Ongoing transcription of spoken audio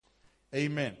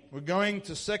Amen. We're going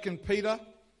to 2 Peter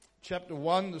chapter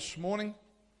 1 this morning.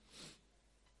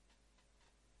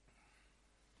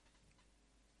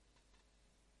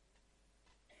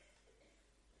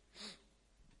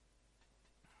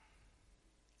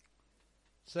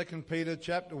 Second Peter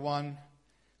chapter 1,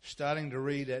 starting to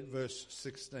read at verse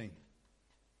 16. It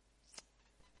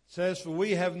says, "For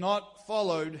we have not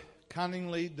followed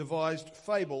cunningly devised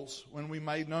fables when we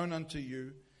made known unto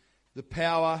you the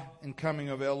power and coming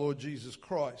of our Lord Jesus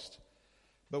Christ,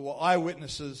 but were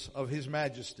eyewitnesses of his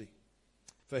majesty.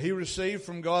 For he received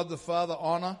from God the Father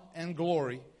honor and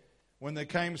glory when there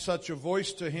came such a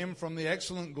voice to him from the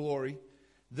excellent glory,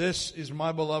 This is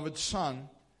my beloved Son,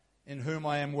 in whom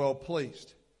I am well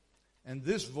pleased. And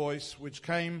this voice which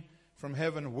came from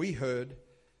heaven we heard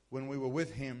when we were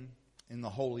with him in the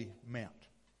holy mount."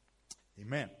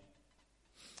 Amen.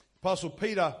 Apostle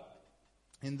Peter,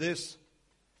 in this,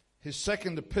 his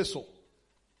second epistle,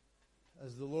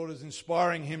 as the Lord is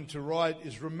inspiring him to write,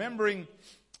 is remembering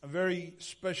a very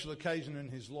special occasion in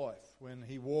his life when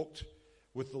he walked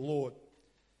with the Lord.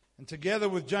 And together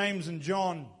with James and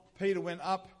John, Peter went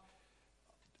up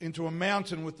into a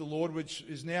mountain with the Lord, which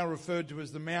is now referred to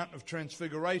as the Mount of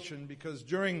Transfiguration, because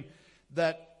during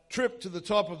that trip to the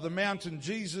top of the mountain,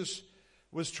 Jesus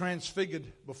was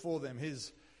transfigured before them.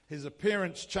 His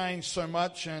appearance changed so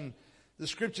much, and the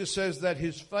scripture says that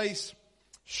his face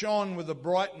shone with a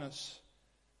brightness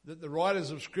that the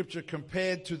writers of scripture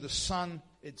compared to the sun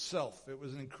itself. It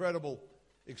was an incredible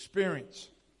experience.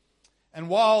 And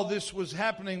while this was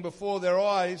happening before their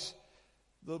eyes,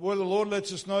 the word of the Lord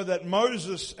lets us know that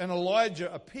Moses and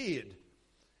Elijah appeared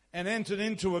and entered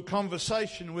into a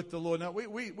conversation with the Lord. Now,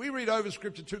 we read over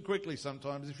scripture too quickly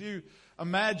sometimes. If you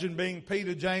imagine being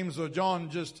Peter, James, or John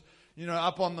just,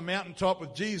 up on the mountaintop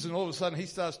with Jesus, and all of a sudden he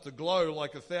starts to glow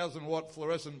like a 1,000-watt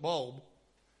fluorescent bulb.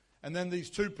 And then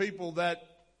these two people that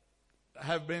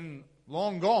have been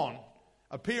long gone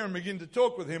appear and begin to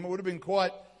talk with him. It would have been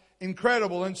quite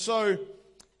incredible. And so,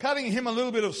 cutting him a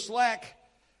little bit of slack,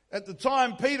 at the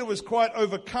time Peter was quite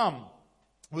overcome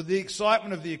with the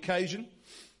excitement of the occasion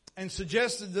and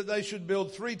suggested that they should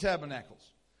build 3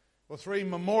 tabernacles, or 3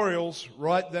 memorials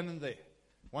right then and there.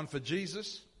 One for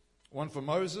Jesus, one for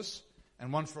Moses,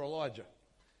 and one for Elijah.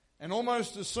 And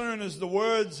almost as soon as the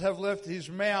words have left his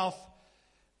mouth,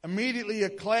 immediately a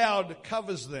cloud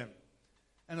covers them,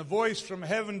 and a voice from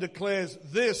heaven declares,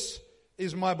 "This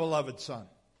is my beloved Son,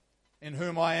 in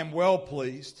whom I am well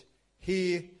pleased.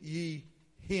 Hear ye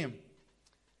him."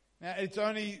 Now, it's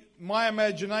only my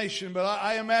imagination, but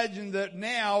I imagine that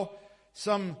now,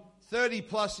 some 30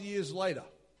 plus years later,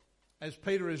 as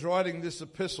Peter is writing this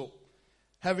epistle,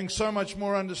 having so much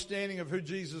more understanding of who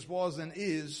Jesus was and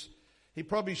is, he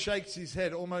probably shakes his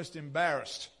head almost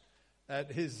embarrassed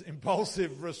at his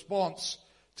impulsive response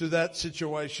to that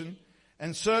situation,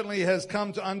 and certainly has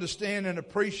come to understand and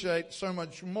appreciate so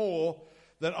much more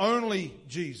that only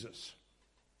Jesus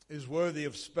is worthy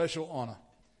of special honor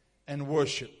and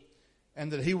worship,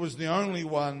 and that he was the only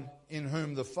one in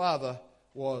whom the Father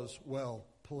was well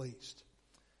pleased.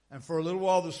 And for a little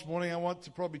while this morning, I want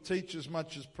to probably teach as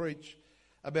much as preach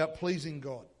about pleasing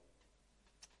God.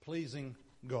 Pleasing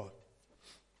God.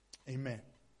 Amen.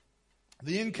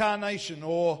 The incarnation,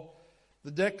 or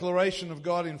the declaration of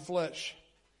God in flesh,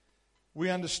 we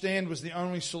understand was the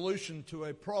only solution to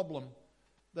a problem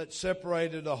that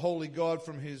separated a holy God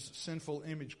from his sinful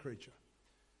image creature.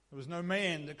 There was no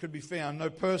man that could be found,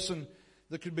 no person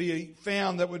that could be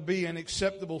found that would be an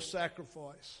acceptable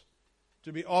sacrifice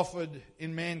to be offered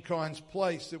in mankind's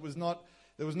place. There was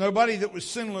nobody that was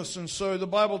sinless, and so the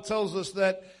Bible tells us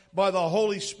that by the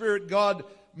Holy Spirit, God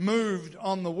moved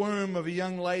on the womb of a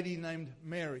young lady named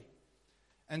Mary,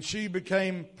 and she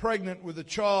became pregnant with a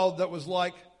child that was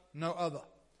like no other.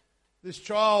 This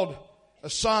child, a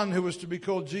son who was to be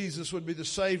called Jesus, would be the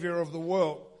Savior of the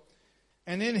world.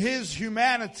 And in his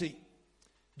humanity,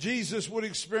 Jesus would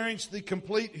experience the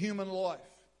complete human life.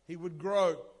 He would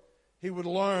grow. He would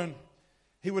learn.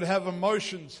 He would have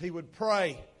emotions. He would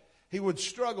pray. He would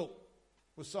struggle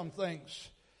with some things.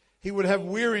 He would have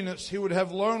weariness. He would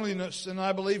have loneliness. And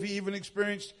I believe he even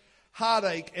experienced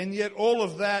heartache. And yet all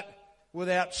of that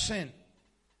without sin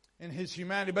in his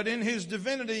humanity. But in his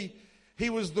divinity, he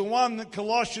was the one that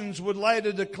Colossians would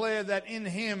later declare that in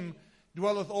him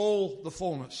dwelleth all the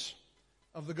fullness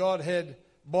of the Godhead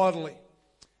bodily.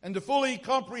 And to fully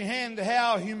comprehend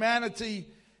how humanity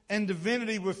and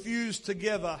divinity were fused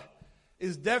together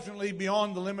is definitely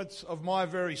beyond the limits of my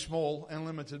very small and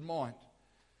limited mind.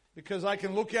 Because I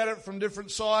can look at it from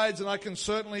different sides, and I can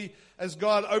certainly, as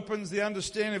God opens the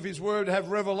understanding of his word, have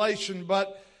revelation.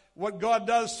 But what God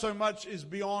does so much is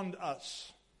beyond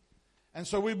us. And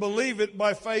so we believe it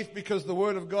by faith because the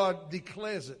Word of God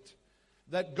declares it,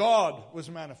 that God was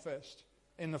manifest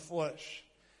in the flesh.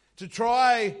 To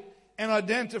try and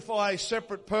identify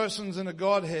separate persons in a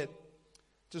Godhead,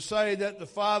 to say that the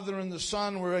Father and the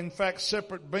Son were in fact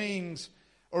separate beings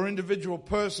or individual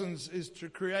persons, is to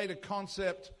create a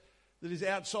concept that is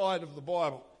outside of the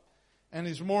Bible and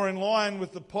is more in line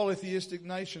with the polytheistic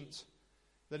nations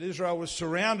that Israel was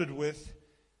surrounded with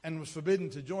and was forbidden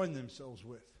to join themselves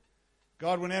with.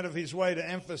 God went out of his way to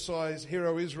emphasize, "Hear,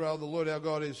 O Israel, the Lord our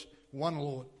God is one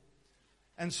Lord."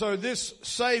 And so this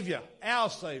Savior, our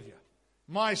Savior,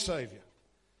 my Savior,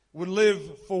 would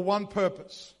live for one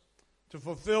purpose: to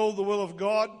fulfill the will of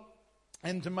God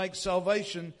and to make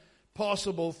salvation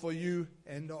possible for you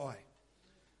and I.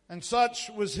 And such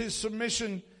was his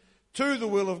submission to the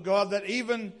will of God that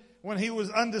even when he was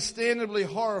understandably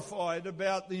horrified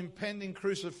about the impending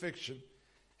crucifixion,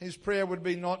 his prayer would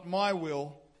be, "Not my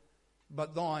will,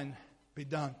 but thine be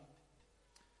done."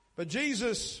 But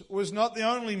Jesus was not the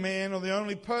only man or the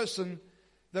only person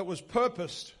that was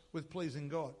purposed with pleasing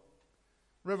God.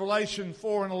 Revelation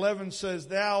 4:11 says,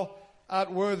 "Thou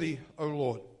art worthy, O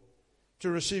Lord, to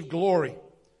receive glory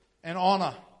and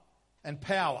honor and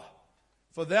power.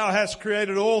 For thou hast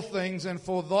created all things, and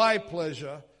for thy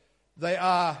pleasure they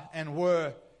are and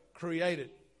were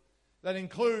created." That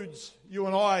includes you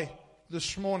and I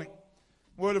this morning.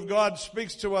 The Word of God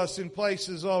speaks to us in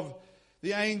places of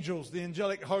the angels, the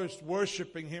angelic host,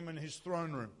 worshipping him in his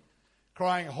throne room,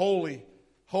 crying, "Holy,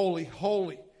 holy,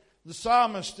 holy." The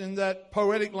psalmist, in that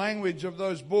poetic language of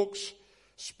those books,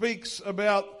 speaks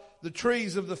about the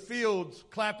trees of the fields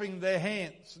clapping their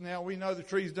hands. Now, we know the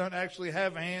trees don't actually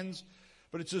have hands,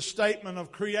 but it's a statement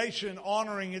of creation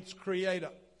honoring its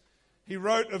creator. He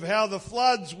wrote of how the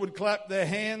floods would clap their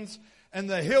hands and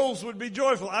the hills would be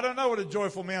joyful. I don't know what a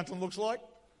joyful mountain looks like,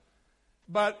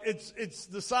 but it's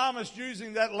the psalmist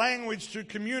using that language to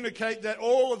communicate that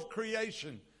all of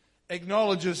creation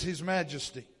acknowledges his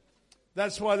majesty.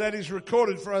 That's why that is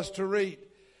recorded for us to read.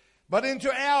 But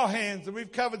into our hands, and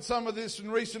we've covered some of this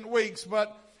in recent weeks,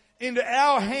 but into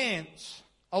our hands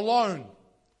alone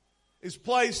is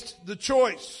placed the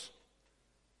choice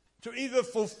to either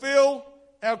fulfill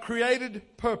our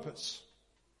created purpose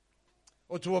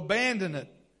or to abandon it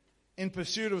in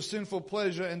pursuit of sinful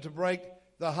pleasure and to break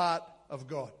the heart of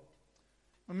God.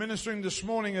 I'm ministering this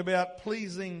morning about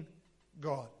pleasing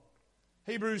God.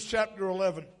 Hebrews chapter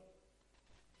 11,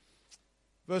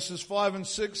 verses 5 and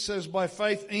 6 says, "By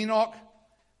faith Enoch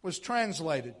was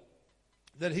translated,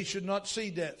 that he should not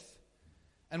see death,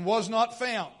 and was not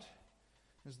found."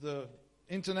 As the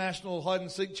international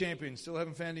hide-and-seek champion, still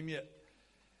haven't found him yet.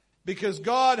 "Because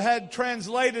God had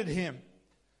translated him.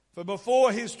 For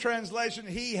before his translation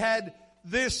he had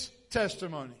this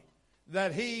testimony,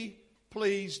 that he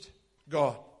pleased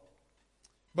God.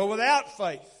 But without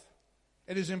faith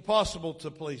it is impossible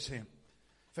to please him.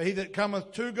 For he that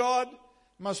cometh to God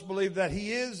must believe that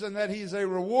he is, and that he is a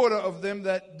rewarder of them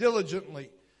that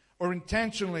diligently or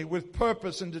intentionally with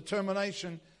purpose and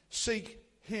determination seek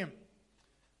him."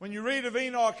 When you read of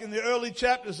Enoch in the early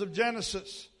chapters of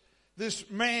Genesis, this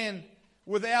man,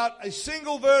 without a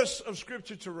single verse of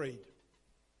Scripture to read,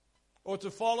 or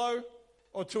to follow,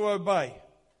 or to obey,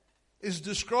 is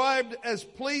described as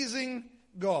pleasing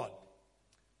God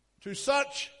to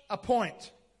such a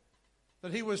point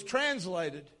that he was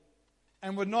translated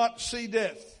and would not see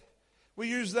death. We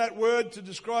use that word to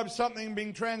describe something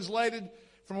being translated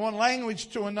from one language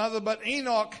to another, but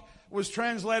Enoch was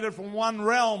translated from one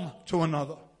realm to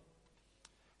another.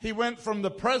 He went from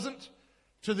the present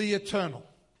to the eternal.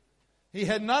 He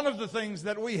had none of the things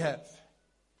that we have.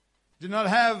 Did not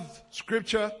have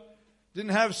Scripture,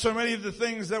 didn't have so many of the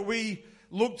things that we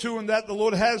look to and that the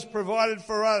Lord has provided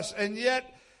for us. And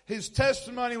yet his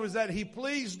testimony was that he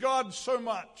pleased God so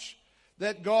much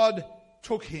that God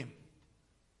took him.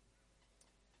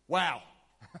 Wow.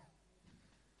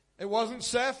 It wasn't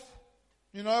Seth.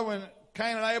 You know, when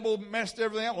Cain and Abel messed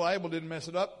everything up. Well, Abel didn't mess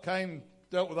it up. Cain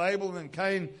dealt with Abel, and then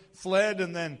Cain fled,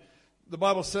 and then the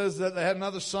Bible says that they had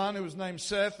another son who was named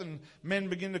Seth, and men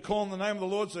began to call on the name of the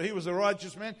Lord, so he was a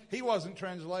righteous man. He wasn't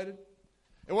translated.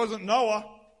 It wasn't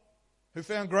Noah who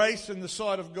found grace in the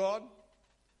sight of God.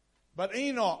 But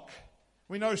Enoch,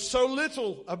 we know so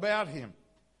little about him,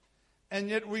 and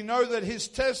yet we know that his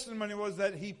testimony was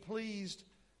that he pleased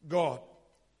God,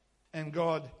 and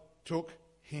God took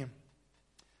him.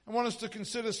 I want us to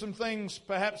consider some things,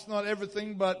 perhaps not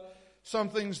everything, but some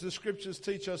things the Scriptures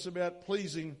teach us about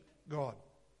pleasing God.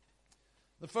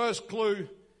 The first clue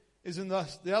is in the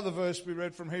other verse we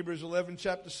read from Hebrews 11,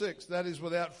 chapter 6. That is,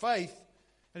 without faith,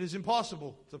 it is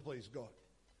impossible to please God.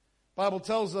 The Bible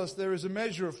tells us there is a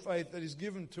measure of faith that is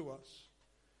given to us.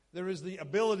 There is the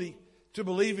ability to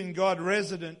believe in God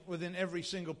resident within every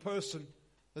single person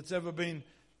that's ever been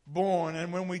born.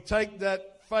 And when we take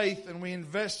that faith and we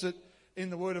invest it in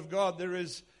the Word of God, there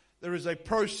is a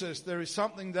process, there is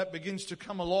something that begins to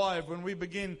come alive. When we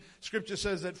begin, Scripture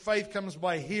says that faith comes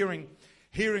by hearing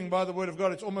by the Word of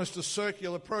God. It's almost a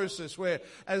circular process where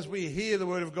as we hear the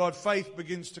Word of God, faith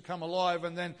begins to come alive,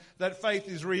 and then that faith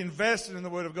is reinvested in the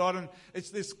Word of God, and it's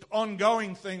this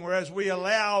ongoing thing where as we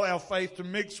allow our faith to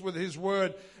mix with His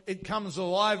Word, it comes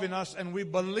alive in us and we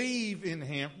believe in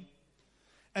Him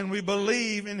and we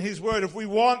believe in His Word. If we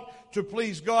want to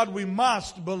please God, we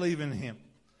must believe in Him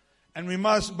and we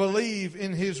must believe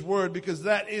in His Word, because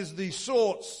that is the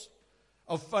source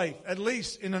of faith, at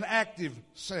least in an active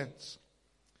sense.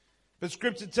 But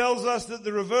Scripture tells us that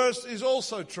the reverse is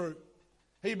also true.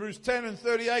 Hebrews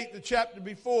 10:38, the chapter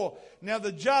before. Now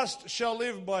the just shall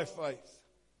live by faith.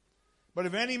 But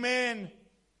if any man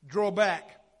draw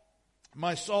back,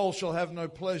 my soul shall have no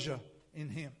pleasure in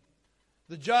him.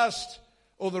 The just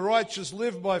or the righteous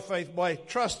live by faith, by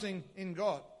trusting in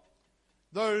God.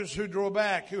 Those who draw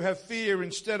back, who have fear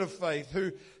instead of faith,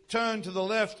 who turn to the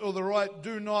left or the right,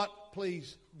 do not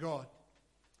please God.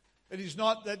 It is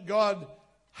not that God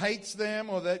hates them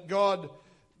or that God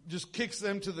just kicks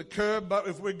them to the curb, but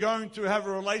if we're going to have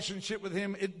a relationship with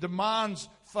Him, it demands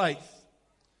faith.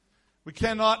 We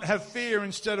cannot have fear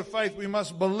instead of faith. We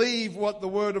must believe what the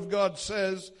Word of God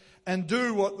says and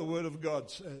do what the Word of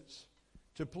God says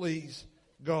to please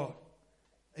God.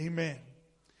 Amen.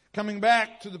 Coming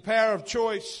back to the power of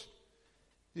choice,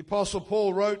 the Apostle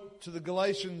Paul wrote to the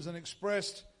Galatians and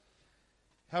expressed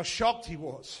how shocked he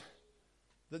was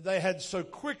that they had so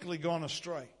quickly gone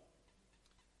astray,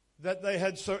 that they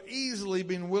had so easily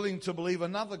been willing to believe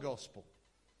another gospel,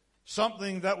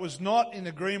 something that was not in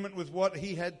agreement with what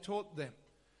he had taught them.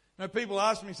 Now, people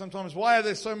ask me sometimes, why are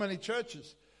there so many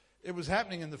churches? It was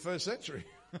happening in the first century.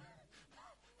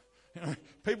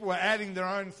 People were adding their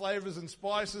own flavors and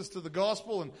spices to the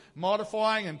gospel and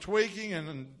modifying and tweaking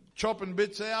and chopping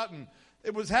bits out, and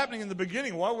it was happening in the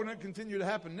beginning. Why wouldn't it continue to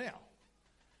happen now?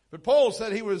 But Paul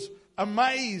said he was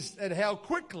amazed at how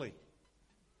quickly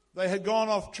they had gone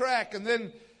off track. And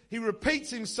then he repeats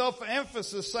himself for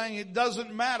emphasis, saying it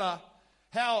doesn't matter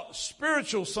how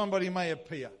spiritual somebody may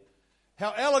appear,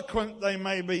 how eloquent they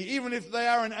may be, even if they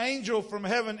are an angel from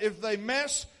heaven, if they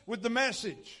mess with the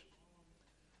message,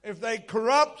 if they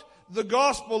corrupt the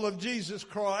gospel of Jesus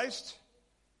Christ,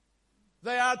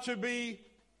 they are to be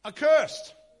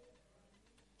accursed.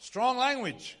 Strong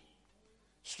language.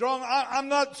 Strong. I'm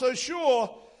not so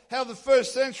sure how the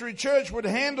first century church would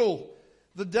handle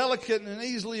the delicate and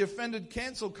easily offended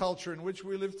cancel culture in which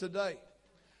we live today.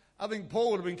 I think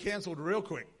Paul would have been cancelled real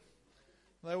quick.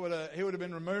 He would have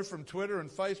been removed from Twitter and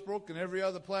Facebook and every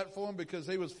other platform because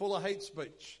he was full of hate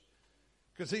speech.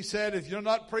 Because he said, if you're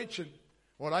not preaching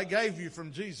what I gave you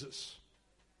from Jesus,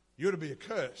 you're to be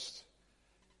accursed.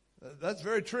 That's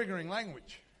very triggering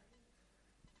language.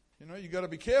 You've got to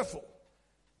be careful.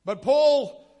 But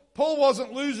Paul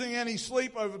wasn't losing any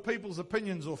sleep over people's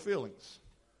opinions or feelings.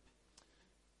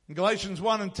 In Galatians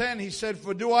 1:10, he said,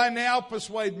 for do I now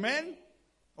persuade men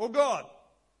or God?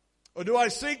 Or do I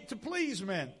seek to please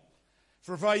men?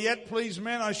 For if I yet please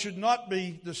men, I should not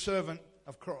be the servant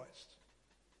of Christ.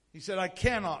 He said, I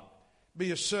cannot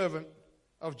be a servant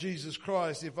of Jesus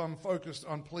Christ if I'm focused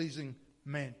on pleasing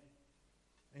men.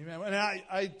 Amen. And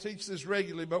I teach this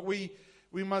regularly, but we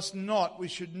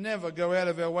should never go out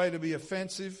of our way to be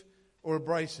offensive or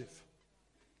abrasive.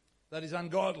 That is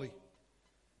ungodly.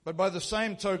 But by the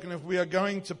same token, if we are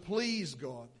going to please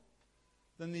God,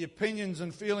 then the opinions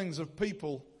and feelings of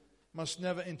people must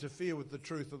never interfere with the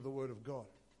truth of the Word of God.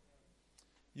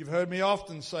 You've heard me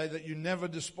often say that you never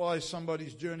despise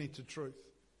somebody's journey to truth.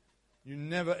 You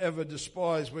never ever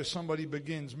despise where somebody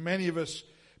begins. Many of us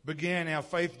began our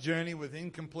faith journey with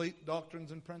incomplete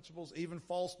doctrines and principles, even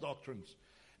false doctrines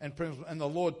and principles. And the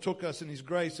Lord took us in His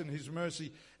grace and His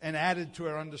mercy and added to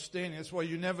our understanding. That's why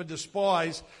you never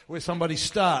despise where somebody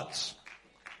starts.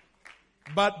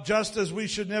 But just as we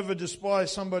should never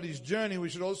despise somebody's journey, we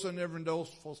should also never endorse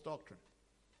false doctrine.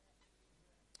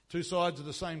 Two sides of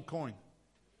the same coin.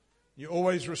 You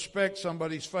always respect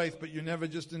somebody's faith, but you never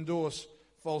just endorse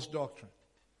false doctrine.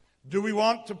 Do we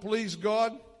want to please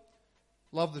God?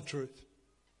 Love the truth.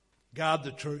 Guard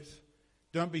the truth.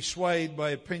 Don't be swayed by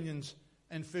opinions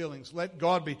and feelings. Let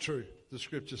God be true, the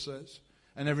Scripture says,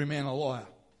 and every man a liar.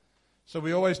 So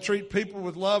we always treat people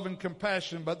with love and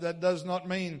compassion, but that does not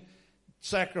mean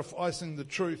sacrificing the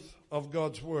truth of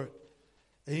God's Word.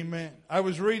 Amen. I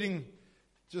was reading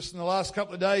Just in the last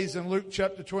couple of days in Luke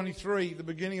chapter 23, the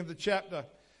beginning of the chapter,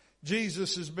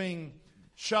 Jesus is being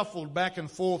shuffled back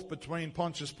and forth between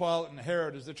Pontius Pilate and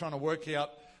Herod as they're trying to work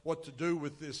out what to do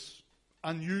with this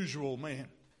unusual man.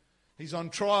 He's on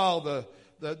trial.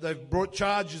 They've brought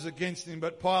charges against him,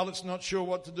 but Pilate's not sure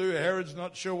what to do. Herod's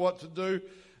not sure what to do.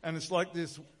 And it's like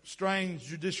this strange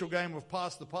judicial game of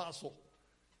pass the parcel.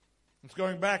 It's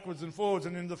going backwards and forwards.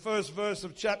 And in the first verse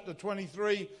of chapter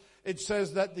 23, it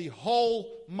says that the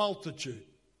whole multitude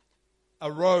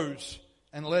arose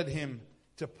and led him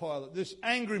to Pilate. This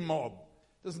angry mob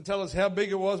doesn't tell us how big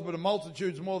it was, but a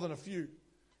multitude's more than a few.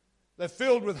 They're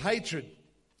filled with hatred,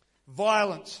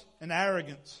 violence, and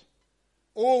arrogance.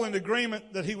 All in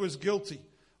agreement that he was guilty.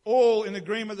 All in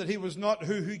agreement that he was not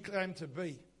who he claimed to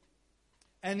be.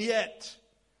 And yet,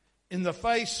 in the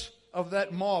face of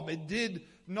that mob, it did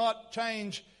not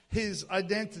change his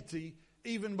identity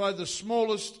even by the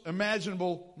smallest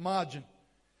imaginable margin.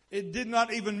 It did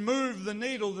not even move the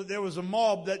needle that there was a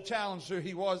mob that challenged who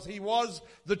he was. He was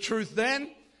the truth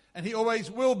then, and he always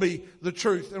will be the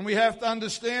truth. And we have to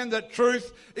understand that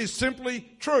truth is simply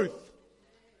truth.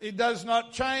 It does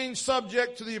not change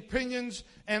subject to the opinions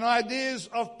and ideas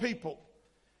of people.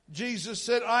 Jesus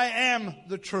said, I am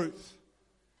the truth.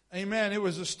 Amen. It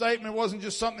was a statement. It wasn't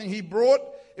just something he brought.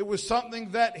 It was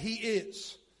something that he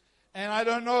is. And I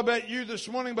don't know about you this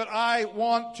morning, but I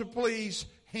want to please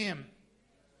him.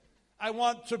 I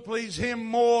want to please him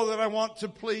more than I want to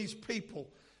please people.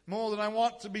 More than I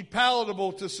want to be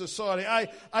palatable to society.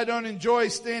 I don't enjoy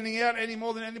standing out any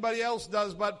more than anybody else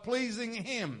does, but pleasing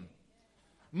him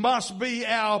must be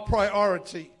our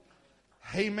priority.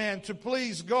 Amen. To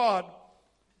please God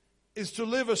is to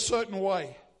live a certain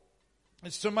way.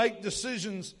 It's to make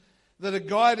decisions that are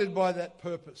guided by that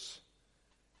purpose.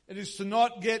 It is to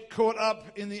not get caught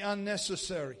up in the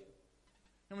unnecessary.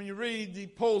 And when you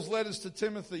read Paul's letters to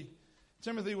Timothy,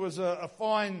 Timothy was a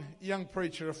fine young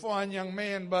preacher, a fine young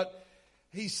man, but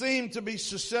he seemed to be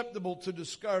susceptible to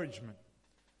discouragement,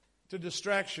 to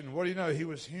distraction. What do you know? He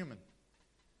was human.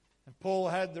 And Paul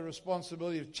had the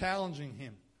responsibility of challenging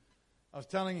him, of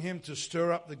telling him to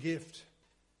stir up the gift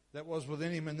that was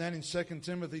within him. And then in 2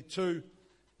 Timothy 2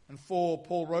 and 4,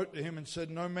 Paul wrote to him and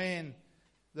said, no man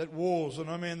that wars or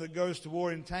no man that goes to war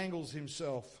entangles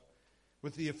himself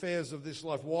with the affairs of this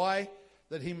life. Why?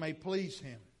 That he may please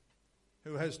him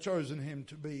who has chosen him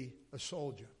to be a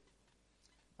soldier.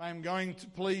 I am going to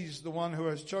please the one who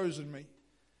has chosen me.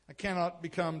 I cannot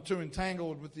become too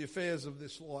entangled with the affairs of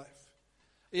this life.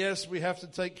 Yes, we have to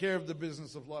take care of the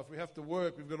business of life. We have to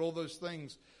work. We've got all those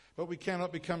things. But we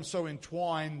cannot become so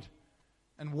entwined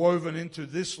and woven into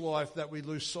this life that we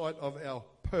lose sight of our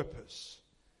purpose.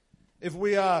 If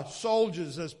we are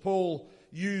soldiers, as Paul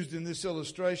used in this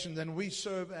illustration, then we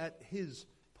serve at his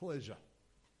pleasure.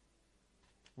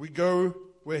 We go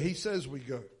where he says we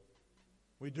go.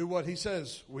 We do what he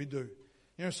says we do.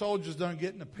 You know, soldiers don't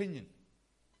get an opinion.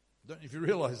 Don't know if you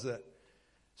realize that.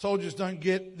 Soldiers don't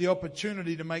get the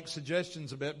opportunity to make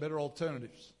suggestions about better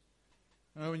alternatives.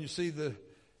 You know, when you see the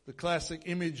classic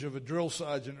image of a drill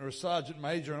sergeant or a sergeant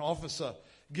major, an officer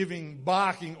giving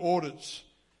barking orders,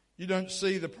 you don't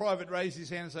see the private raise his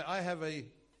hand and say, I have a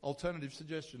alternative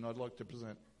suggestion I'd like to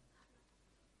present.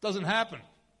 Doesn't happen.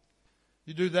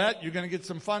 You do that, you're going to get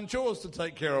some fun chores to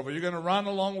take care of, or you're going to run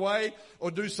a long way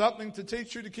or do something to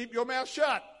teach you to keep your mouth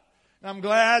shut. And I'm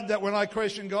glad that when I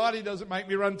question God, he doesn't make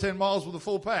me run 10 miles with a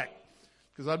full pack,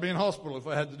 because I'd be in hospital if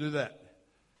I had to do that.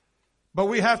 But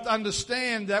we have to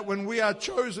understand that when we are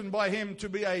chosen by him to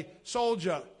be a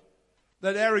soldier,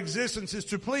 that our existence is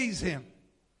to please him.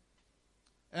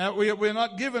 We're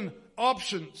not given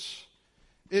options.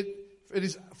 It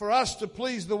is for us to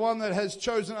please the one that has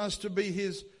chosen us to be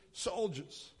his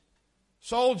soldiers.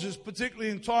 Soldiers, particularly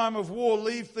in time of war,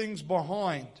 leave things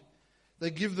behind. They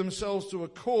give themselves to a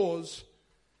cause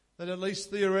that, at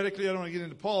least theoretically, I don't want to get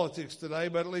into politics today,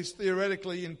 but at least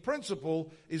theoretically, in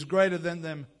principle, is greater than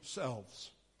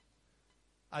themselves.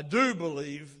 I do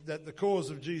believe that the cause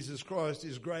of Jesus Christ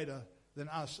is greater than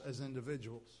us as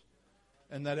individuals,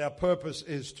 and that our purpose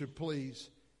is to please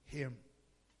him.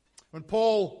 When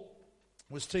Paul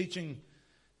was teaching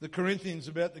the Corinthians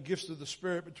about the gifts of the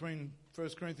Spirit between 1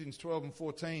 Corinthians 12 and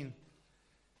 14,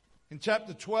 in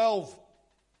chapter 12,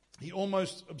 he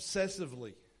almost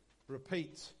obsessively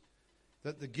repeats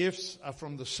that the gifts are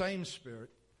from the same Spirit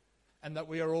and that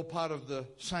we are all part of the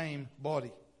same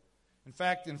body. In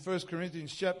fact, in 1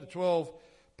 Corinthians chapter 12,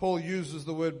 Paul uses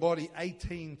the word body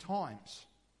 18 times.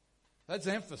 That's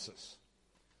emphasis.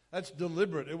 That's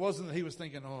deliberate. It wasn't that he was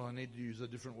thinking, I need to use a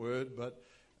different word, but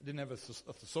I didn't have a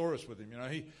thesaurus with him. You know,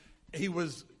 he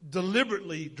was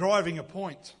deliberately driving a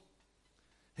point.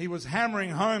 he was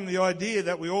hammering home the idea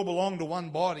that we all belong to one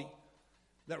body,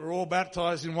 that we're all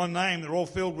baptized in one name, they're all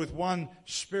filled with one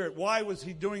Spirit. Why was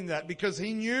he doing that? Because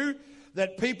he knew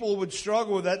that people would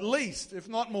struggle with at least, if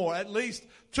not more, at least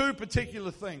two particular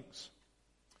things.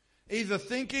 Either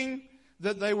thinking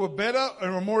that they were better or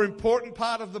a more important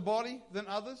part of the body than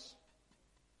others,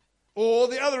 or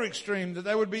the other extreme, that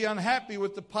they would be unhappy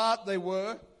with the part they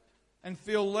were and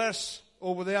feel less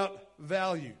or without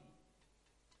value.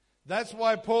 That's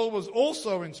why Paul was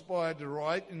also inspired to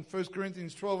write in 1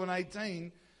 Corinthians 12 and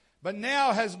 18, but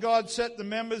now has God set the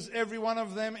members, every one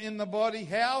of them, in the body.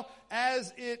 How?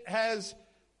 As it has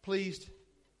pleased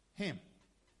him.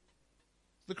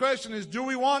 The question is, do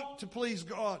we want to please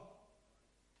God?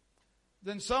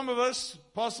 Then some of us,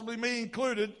 possibly me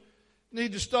included,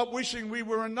 need to stop wishing we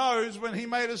were a nose when he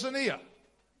made us an ear.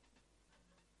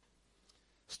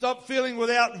 Stop feeling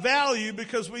without value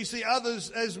because we see others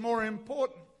as more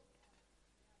important.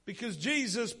 Because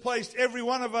Jesus placed every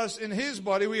one of us in his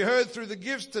body. We heard through the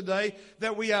gifts today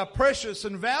that we are precious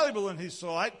and valuable in his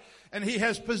sight, and he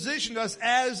has positioned us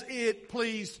as it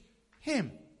pleased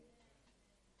him.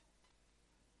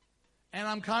 And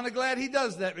I'm kind of glad he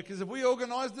does that, because if we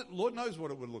organized it, Lord knows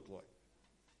what it would look like.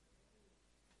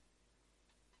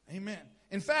 Amen.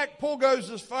 In fact, Paul goes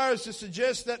as far as to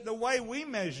suggest that the way we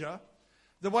measure,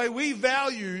 the way we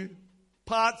value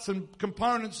parts and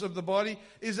components of the body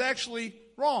is actually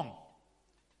wrong.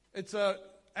 It's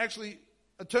actually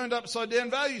a turned upside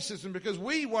down value system, because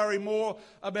we worry more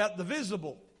about the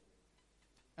visible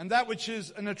and that which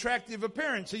is an attractive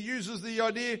appearance. He uses the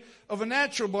idea of a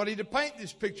natural body to paint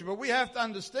this picture, but we have to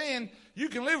understand you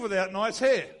can live without nice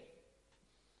hair.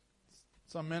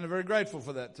 Some men are very grateful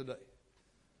for that today.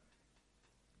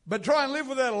 But try and live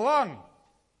without a lung,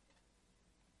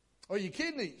 or your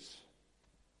kidneys,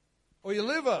 or your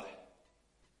liver.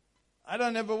 I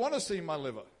don't ever want to see my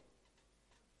liver,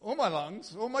 or my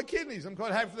lungs, or my kidneys. I'm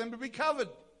quite happy for them to be covered.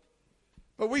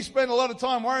 But we spend a lot of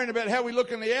time worrying about how we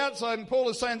look on the outside, and Paul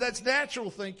is saying that's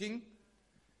natural thinking.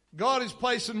 God is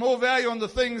placing more value on the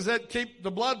things that keep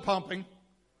the blood pumping,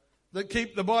 that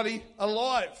keep the body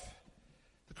alive.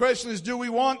 The question is, do we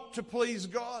want to please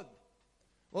God?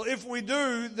 Well, if we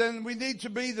do, then we need to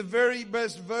be the very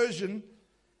best version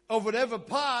of whatever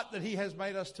part that he has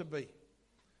made us to be.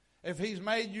 If he's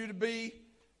made you to be,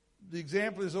 the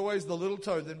example is always the little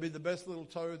toe, then be the best little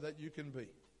toe that you can be.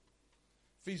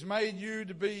 If he's made you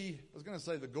to be, I was going to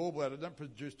say the gallbladder, don't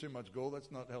produce too much gall,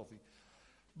 that's not healthy.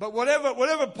 But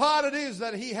whatever part it is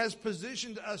that he has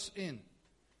positioned us in,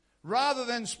 rather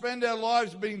than spend our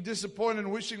lives being disappointed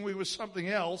and wishing we were something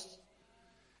else,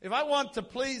 if I want to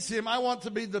please him, I want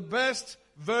to be the best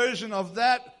version of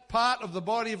that part of the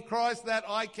body of Christ that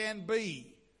I can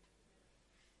be,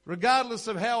 regardless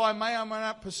of how I may or may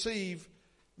not perceive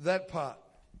that part.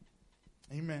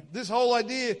 Amen. This whole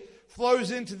idea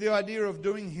flows into the idea of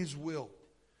doing his will.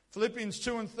 Philippians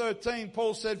 2 and 13,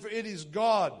 Paul said, for it is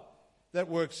God that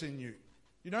works in you.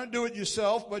 You don't do it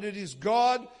yourself, but it is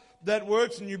God that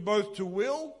works in you both to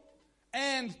will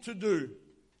and to do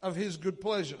of his good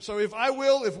pleasure. So if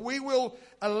we will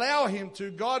allow him to,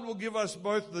 God will give us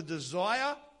both the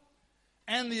desire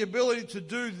and the ability to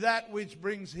do that which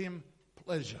brings him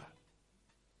pleasure.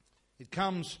 It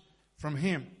comes from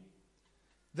him.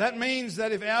 That means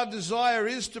that if our desire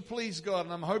is to please God,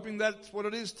 and I'm hoping that's what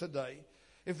it is today,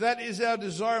 if that is our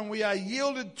desire and we are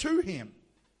yielded to him,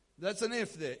 that's an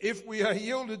if there. If we are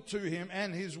yielded to him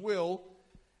and his will,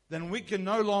 then we can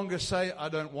no longer say, I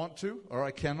don't want to, or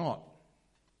I cannot.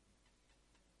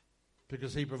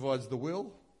 Because he provides the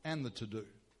will and the to-do.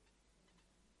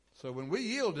 So when we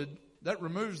yielded, that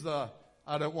removes the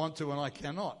I don't want to and I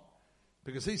cannot.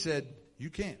 Because he said, you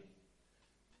can.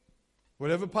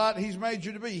 Whatever part he's made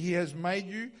you to be, he has made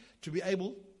you to be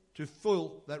able to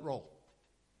fill that role.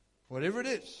 Whatever it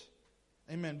is.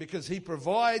 Amen. Because he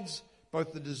provides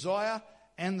both the desire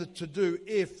and the to-do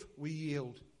if we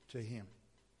yield to him.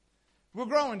 We'll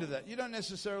grow into that. You don't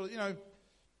necessarily,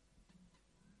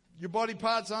 your body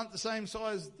parts aren't the same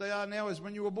size they are now as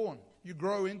when you were born. You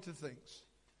grow into things.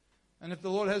 And if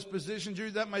the Lord has positioned you,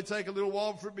 that may take a little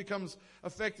while before it becomes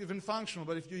effective and functional.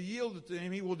 But if you yield it to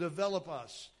him, he will develop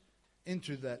us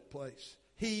into that place.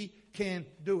 He can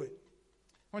do it.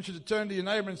 I want you to turn to your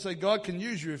neighbor and say, God can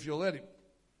use you if you'll let him.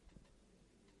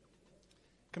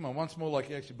 Come on, once more like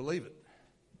you actually believe it.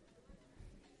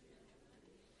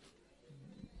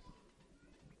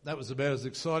 That was about as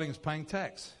exciting as paying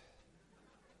tax.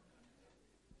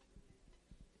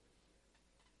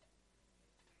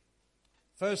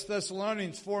 1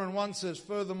 Thessalonians 4 and 1 says,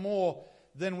 furthermore,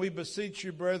 then we beseech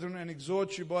you, brethren, and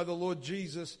exhort you by the Lord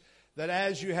Jesus, that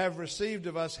as you have received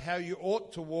of us how you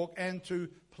ought to walk and to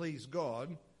please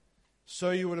God,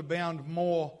 so you would abound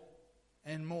more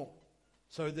and more.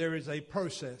 So there is a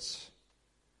process.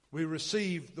 We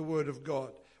receive the Word of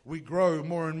God. We grow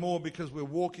more and more because we're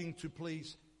walking to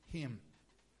please Him.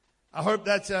 I hope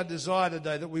that's our desire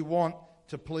today, that we want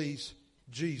to please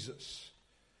Jesus.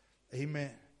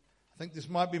 Amen. I think this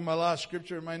might be my last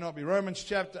scripture. It may not be. Romans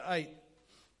chapter 8,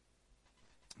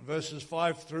 verses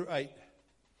 5 through 8.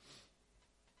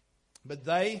 But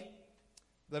they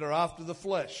that are after the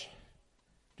flesh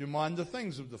do mind the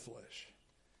things of the flesh.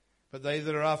 But they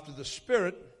that are after the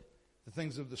Spirit, the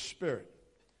things of the Spirit.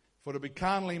 For to be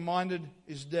carnally minded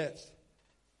is death,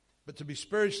 but to be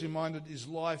spiritually minded is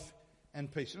life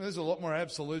and peace. And there's a lot more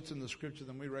absolutes in the scripture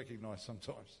than we recognize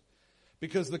sometimes.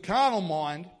 Because the carnal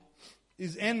mind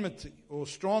is enmity or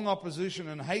strong opposition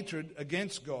and hatred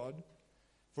against God,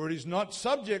 for it is not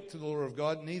subject to the law of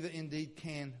God, neither indeed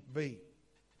can be.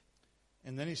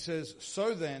 And then he says,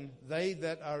 so then, they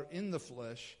that are in the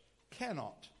flesh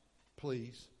cannot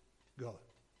please God.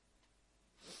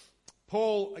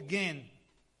 Paul, again,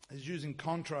 is using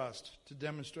contrast to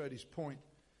demonstrate his point,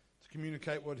 to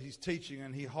communicate what he's teaching,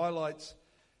 and he highlights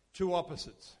two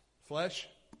opposites, flesh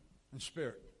and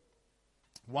spirit.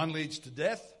 One leads to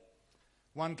death.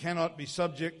 One cannot be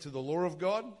subject to the law of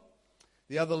God.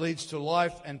 The other leads to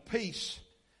life and peace,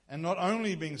 and not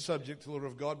only being subject to the law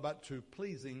of God, but to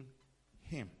pleasing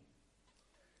Him.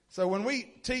 So when we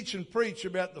teach and preach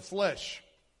about the flesh,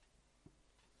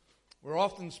 we're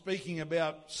often speaking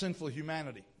about sinful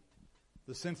humanity,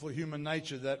 the sinful human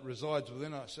nature that resides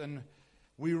within us. And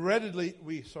we readily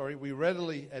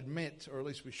admit, or at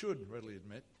least we should readily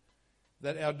admit,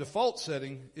 that our default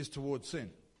setting is towards sin.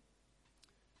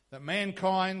 That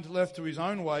mankind, left to his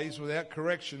own ways without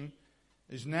correction,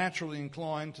 is naturally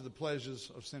inclined to the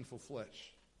pleasures of sinful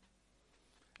flesh.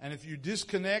 And if you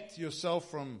disconnect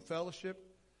yourself from fellowship,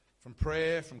 from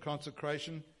prayer, from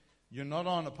consecration, you're not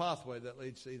on a pathway that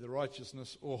leads to either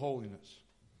righteousness or holiness.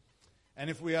 And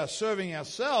if we are serving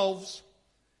ourselves,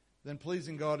 then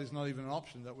pleasing God is not even an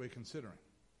option that we're considering.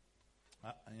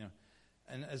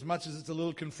 And as much as it's a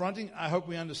little confronting, I hope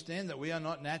we understand that we are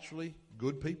not naturally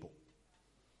good people.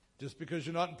 Just because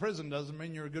you're not in prison doesn't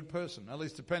mean you're a good person, at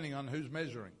least depending on who's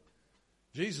measuring.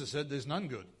 Jesus said there's none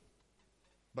good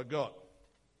but God.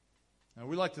 Now,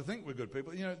 we like to think we're good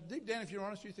people. Deep down, if you're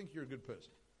honest, you think you're a good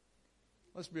person.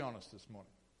 Let's be honest this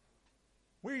morning.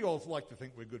 We all like to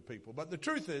think we're good people, but the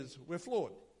truth is we're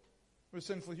flawed. We're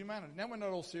sinful humanity. Now, we're not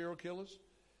all serial killers,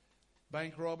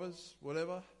 bank robbers,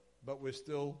 whatever, but we're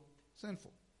still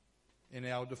sinful in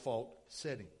our default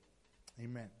setting.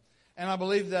 Amen. And I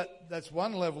believe that that's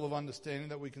one level of understanding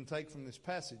that we can take from this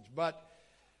passage. But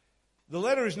the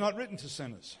letter is not written to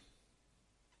sinners.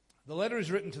 The letter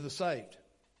is written to the saved.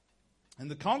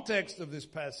 And the context of this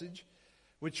passage,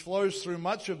 which flows through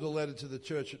much of the letter to the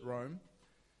church at Rome,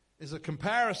 is a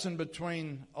comparison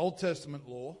between Old Testament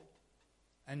law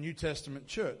and New Testament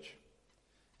church.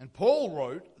 And Paul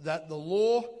wrote that the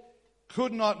law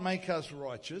could not make us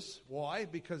righteous. Why?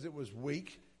 Because it was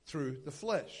weak through the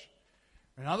flesh.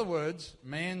 In other words,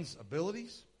 man's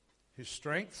abilities, his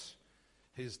strengths,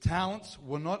 his talents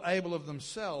were not able of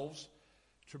themselves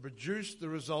to produce the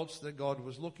results that God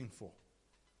was looking for.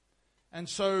 And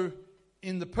so,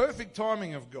 in the perfect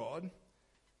timing of God,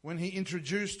 when He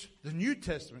introduced the New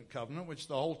Testament covenant, which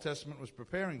the Old Testament was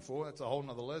preparing for, that's a whole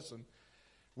other lesson,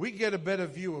 we get a better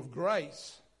view of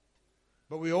grace,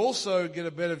 but we also get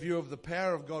a better view of the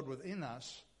power of God within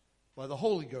us by the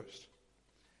Holy Ghost.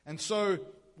 And so,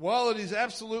 while it is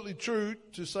absolutely true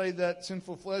to say that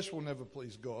sinful flesh will never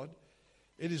please God,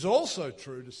 it is also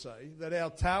true to say that our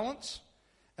talents,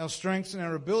 our strengths, and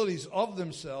our abilities of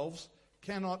themselves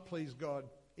cannot please God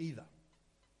either.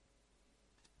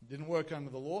 It didn't work under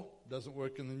the law, doesn't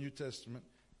work in the New Testament.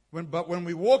 But when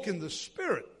we walk in the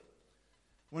Spirit,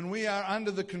 when we are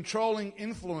under the controlling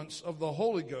influence of the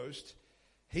Holy Ghost,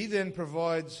 He then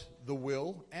provides the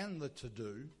will and the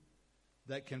to-do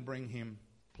that can bring Him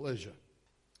pleasure.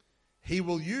 He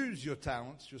will use your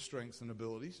talents, your strengths and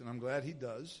abilities, and I'm glad He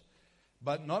does,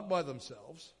 but not by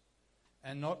themselves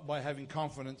and not by having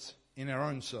confidence in our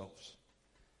own selves.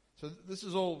 So this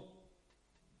is all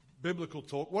biblical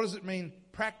talk. What does it mean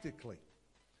practically?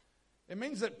 It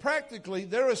means that practically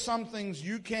there are some things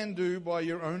you can do by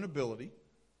your own ability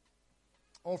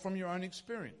or from your own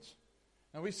experience.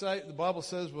 Now we say, the Bible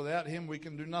says without Him we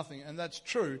can do nothing, and that's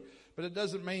true, but it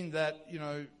doesn't mean that,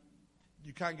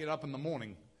 you can't get up in the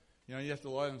morning. You have to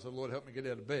lie and say, Lord, help me get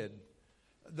out of bed.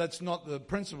 That's not the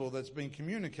principle that's being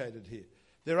communicated here.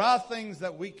 There are things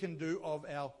that we can do of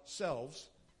ourselves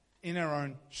in our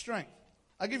own strength.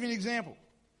 I'll give you an example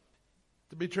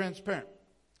to be transparent.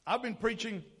 I've been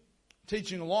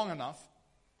teaching long enough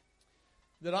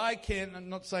that I can, I'm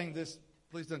not saying this,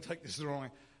 please don't take this the wrong way,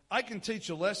 I can teach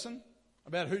a lesson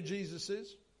about who Jesus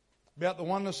is, about the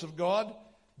oneness of God,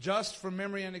 just from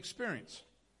memory and experience,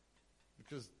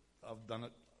 because I've done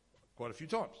it quite a few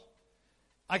times.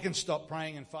 I can stop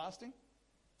praying and fasting.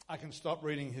 I can stop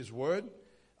reading His Word.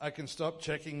 I can stop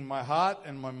checking my heart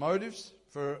and my motives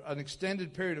for an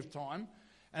extended period of time.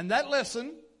 And that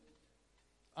lesson,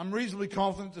 I'm reasonably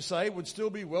confident to say, would still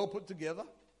be well put together,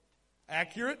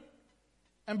 accurate,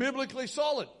 and biblically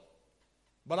solid.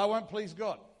 But I won't please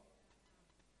God.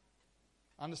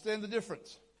 Understand the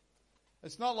difference?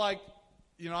 It's not like,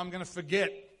 I'm going to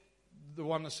forget the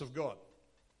oneness of God.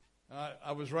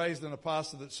 I was raised in a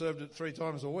pastor that served it 3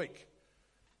 times a week.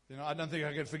 I don't think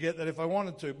I could forget that if I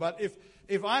wanted to. But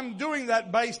if I'm doing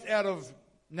that based out of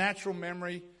natural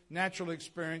memory, natural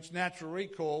experience, natural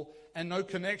recall, and no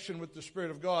connection with the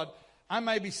Spirit of God, I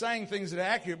may be saying things that are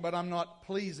accurate, but I'm not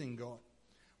pleasing God.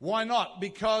 Why not?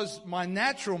 Because my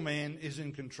natural man is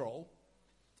in control,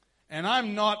 and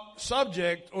I'm not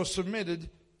subject or submitted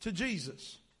to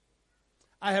Jesus.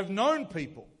 I have known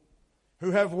people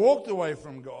who have walked away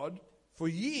from God for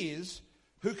years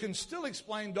who can still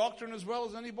explain doctrine as well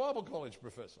as any Bible college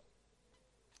professor,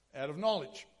 out of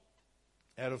knowledge,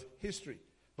 out of history.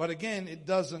 But again, it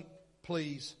doesn't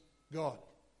please God.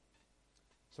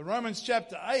 So Romans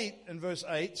chapter 8 and verse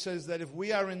 8 says that if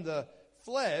we are in the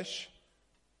flesh,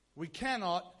 we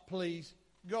cannot please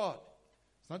God.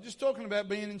 It's not just talking about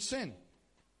being in sin.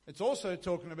 It's also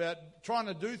talking about trying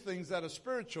to do things that are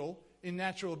spiritual in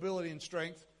natural ability and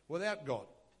strength without God.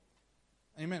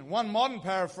 Amen. One modern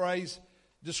paraphrase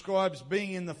describes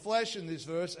being in the flesh in this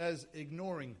verse as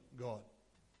ignoring God.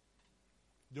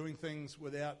 Doing things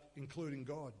without including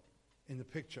God in the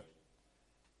picture.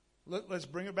 Let's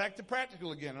bring it back to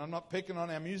practical again. I'm not picking on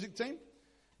our music team,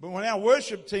 but when our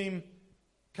worship team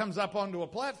comes up onto a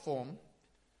platform,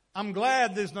 I'm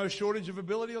glad there's no shortage of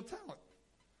ability or talent.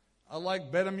 I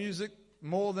like better music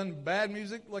more than bad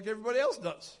music like everybody else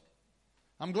does.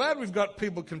 I'm glad we've got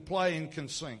people can play and can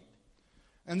sing.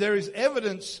 And there is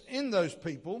evidence in those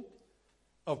people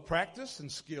of practice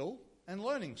and skill and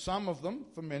learning, some of them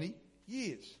for many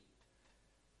years.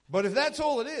 But if that's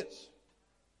all it is,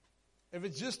 if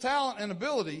it's just talent and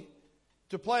ability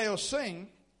to play or sing,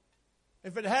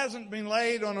 if it hasn't been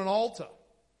laid on an altar,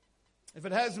 if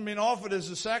it hasn't been offered as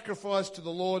a sacrifice to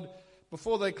the Lord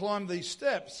before they climb these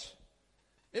steps,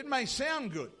 it may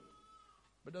sound good,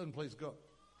 but it doesn't please God.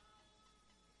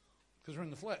 Because we're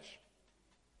in the flesh,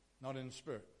 not in the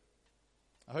spirit.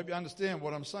 I hope you understand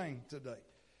what I'm saying today.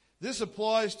 This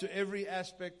applies to every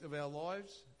aspect of our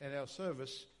lives and our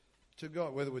service to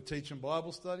God, whether we're teaching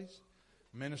Bible studies,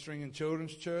 ministering in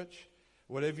children's church,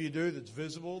 whatever you do that's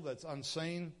visible, that's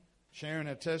unseen, sharing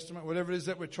our testament, whatever it is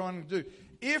that we're trying to do.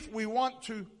 If we want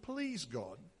to please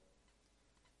God,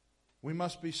 we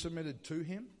must be submitted to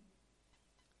Him.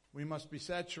 We must be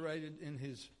saturated in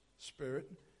His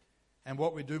Spirit. And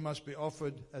what we do must be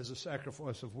offered as a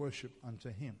sacrifice of worship unto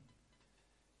Him.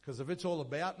 Because if it's all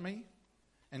about me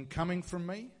and coming from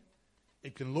me,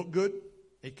 it can look good,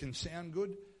 it can sound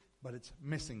good, but it's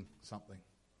missing something.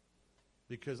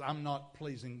 Because I'm not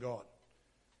pleasing God.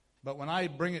 But when I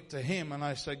bring it to Him and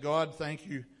I say, God, thank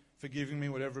you for giving me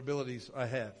whatever abilities I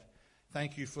have.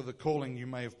 Thank you for the calling you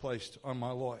may have placed on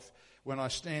my life. When I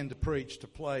stand to preach, to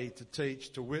play, to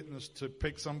teach, to witness, to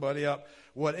pick somebody up,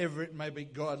 whatever it may be,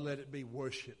 God, let it be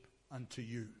worship unto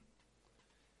you.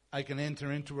 I can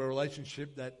enter into a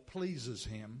relationship that pleases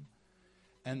Him,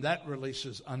 and that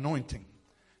releases anointing.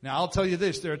 Now, I'll tell you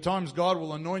this, there are times God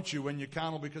will anoint you when you're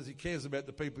carnal because He cares about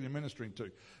the people you're ministering to.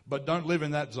 But don't live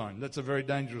in that zone. That's a very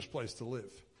dangerous place to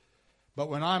live. But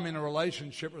when I'm in a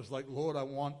relationship, it's like, Lord, I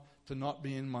want to not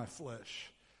be in my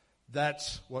flesh.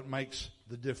 That's what makes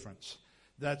the difference.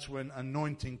 That's when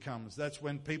anointing comes. That's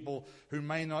when people who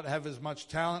may not have as much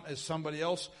talent as somebody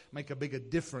else make a bigger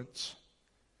difference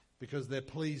because they're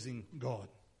pleasing God.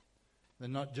 They're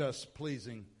not just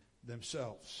pleasing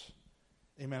themselves.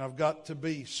 Amen. I've got to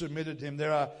be submitted to Him.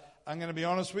 I'm going to be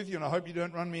honest with you, and I hope you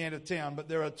don't run me out of town, but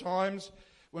there are times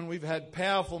when we've had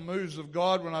powerful moves of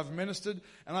God when I've ministered,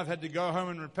 and I've had to go home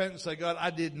and repent and say, God, I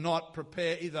did not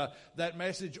prepare either that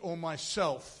message or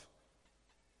myself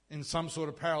in some sort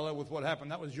of parallel with what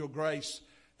happened. That was your grace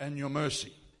and your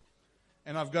mercy.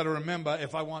 And I've got to remember,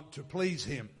 if I want to please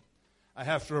Him, I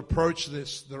have to approach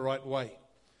this the right way.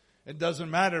 It doesn't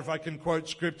matter if I can quote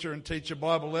Scripture and teach a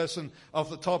Bible lesson off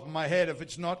the top of my head. If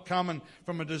it's not coming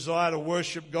from a desire to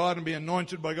worship God and be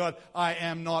anointed by God, I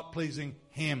am not pleasing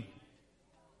Him.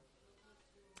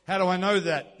 How do I know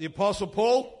that? The Apostle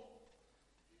Paul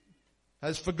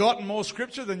has forgotten more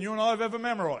scripture than you and I have ever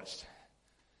memorized.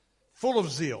 Full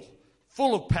of zeal,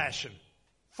 full of passion,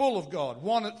 full of God.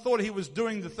 Thought he was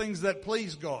doing the things that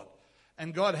pleased God.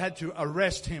 And God had to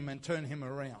arrest him and turn him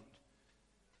around.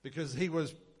 Because he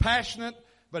was passionate,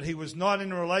 but he was not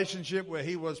in a relationship where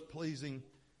he was pleasing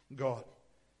God.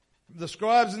 The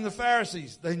scribes and the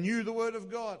Pharisees, they knew the word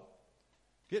of God.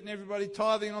 Getting everybody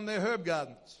tithing on their herb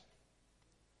gardens.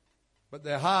 But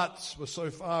their hearts were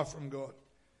so far from God.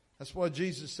 That's why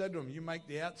Jesus said to them, you make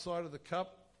the outside of the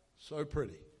cup so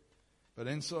pretty, but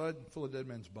inside full of dead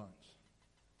men's bones.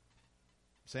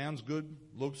 Sounds good,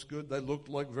 looks good. They looked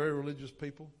like very religious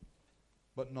people,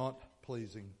 but not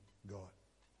pleasing God.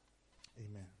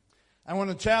 Amen. I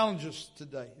want to challenge us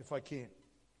today, if I can,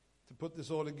 to put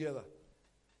this all together.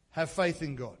 Have faith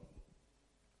in God.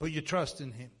 Put your trust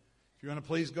in Him. If you want to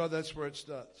please God, that's where it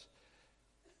starts.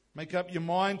 Make up your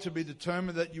mind to be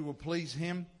determined that you will please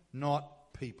Him,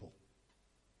 not people.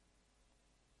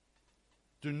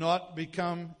 Do not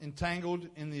become entangled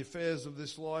in the affairs of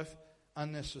this life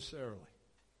unnecessarily.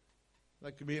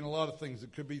 That could be in a lot of things.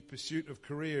 It could be pursuit of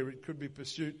career. It could be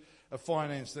pursuit of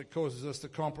finance that causes us to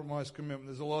compromise commitment.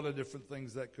 There's a lot of different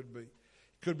things that could be.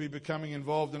 It could be becoming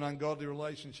involved in ungodly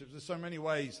relationships. There's so many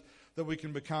ways that we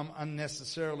can become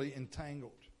unnecessarily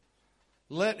entangled.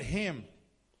 Let Him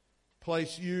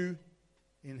place you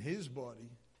in His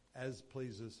body as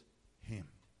pleases Him,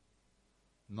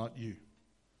 not you.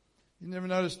 You never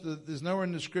noticed that there's nowhere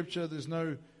in the scripture, there's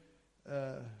no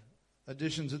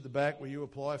additions at the back where you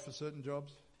apply for certain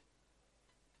jobs?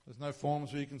 There's no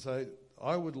forms where you can say,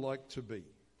 I would like to be.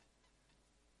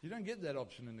 You don't get that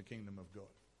option in the kingdom of God.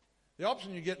 The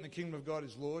option you get in the kingdom of God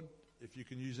is, Lord, if you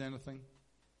can use anything,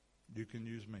 you can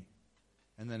use me.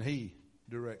 And then He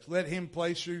directs. Let Him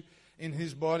place you in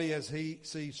His body as He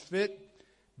sees fit.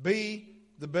 Be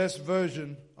the best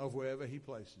version of wherever He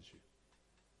places you.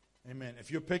 Amen. If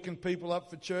you're picking people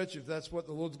up for church, if that's what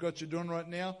the Lord's got you doing right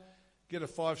now, get a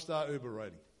 5-star Uber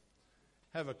rating.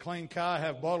 Have a clean car,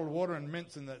 have bottled water and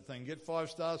mints in that thing. Get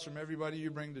 5 stars from everybody you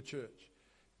bring to church.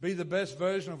 Be the best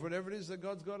version of whatever it is that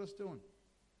God's got us doing.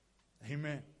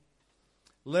 Amen.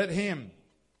 Let Him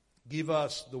give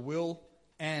us the will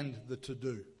and the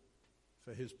to-do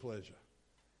for His pleasure.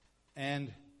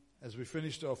 And as we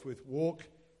finished off with, walk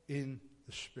in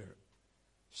the Spirit.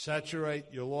 Saturate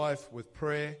your life with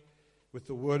prayer, with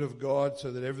the Word of God,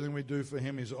 so that everything we do for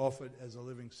Him is offered as a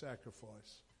living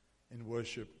sacrifice in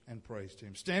worship and praise to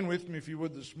Him. Stand with me if you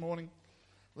would this morning.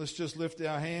 Let's just lift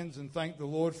our hands and thank the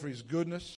Lord for His goodness.